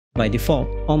By default,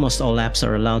 almost all apps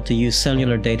are allowed to use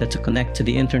cellular data to connect to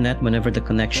the internet whenever the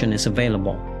connection is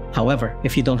available. However,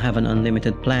 if you don't have an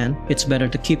unlimited plan, it's better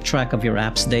to keep track of your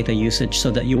app's data usage so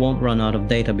that you won't run out of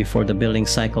data before the billing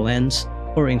cycle ends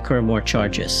or incur more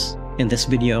charges. In this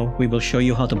video, we will show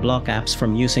you how to block apps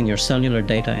from using your cellular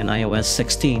data in iOS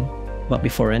 16. But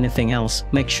before anything else,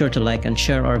 make sure to like and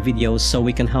share our videos so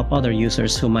we can help other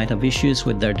users who might have issues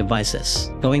with their devices.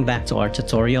 Going back to our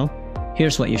tutorial,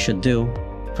 here's what you should do.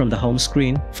 From the home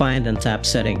screen, find and tap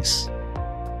Settings.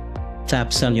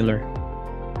 Tap Cellular.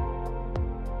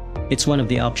 It's one of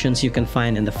the options you can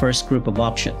find in the first group of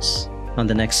options. On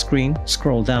the next screen,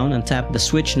 scroll down and tap the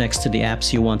switch next to the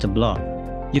apps you want to block.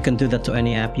 You can do that to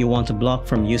any app you want to block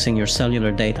from using your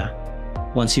cellular data.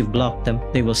 Once you've blocked them,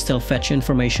 they will still fetch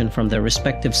information from their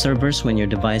respective servers when your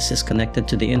device is connected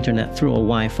to the internet through a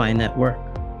Wi-Fi network.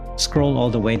 Scroll all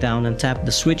the way down and tap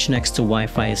the switch next to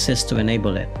Wi-Fi Assist to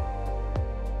enable it.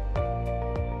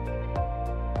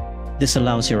 This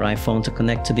allows your iPhone to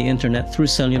connect to the internet through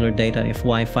cellular data if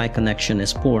Wi-Fi connection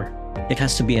is poor. It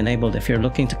has to be enabled if you're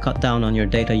looking to cut down on your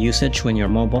data usage when you're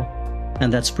mobile.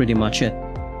 And that's pretty much it.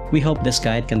 We hope this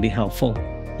guide can be helpful.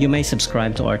 You may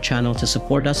subscribe to our channel to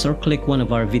support us or click one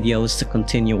of our videos to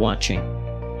continue watching.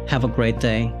 Have a great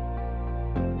day.